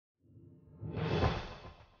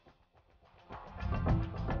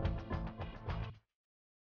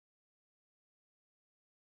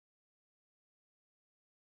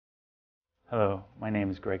Hello, my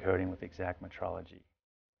name is Greg Hoding with Exact Metrology.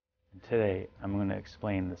 And today I'm going to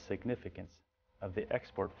explain the significance of the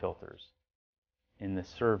export filters in the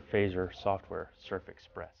Surphaser software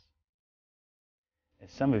SurphExpress.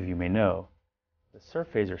 As some of you may know, the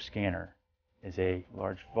Surphaser scanner is a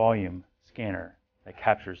large volume scanner that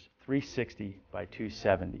captures 360 by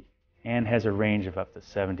 270 and has a range of up to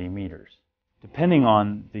 70 meters. Depending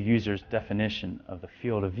on the user's definition of the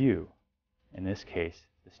field of view, in this case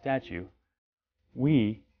the statue,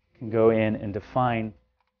 we can go in and define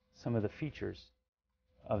some of the features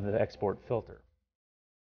of the export filter.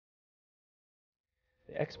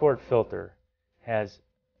 The export filter has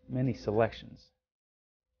many selections,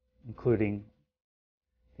 including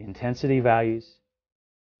the intensity values,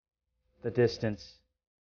 the distance,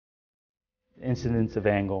 the incidence of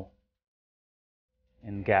angle,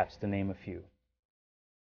 and gaps, to name a few.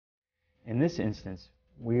 In this instance,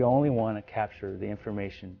 we only want to capture the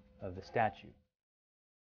information of the statue.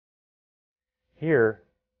 Here,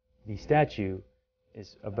 the statue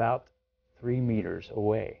is about 3 meters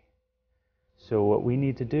away. So what we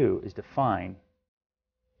need to do is define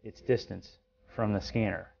its distance from the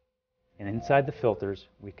scanner. And inside the filters,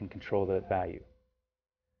 we can control that value.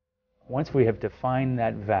 Once we have defined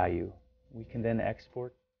that value, we can then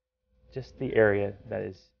export just the area that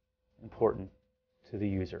is important to the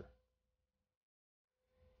user.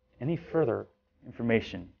 Any further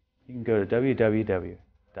information, you can go to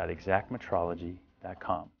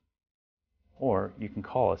www.exactmetrology.com, or you can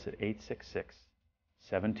call us at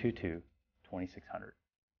 866-722-2600.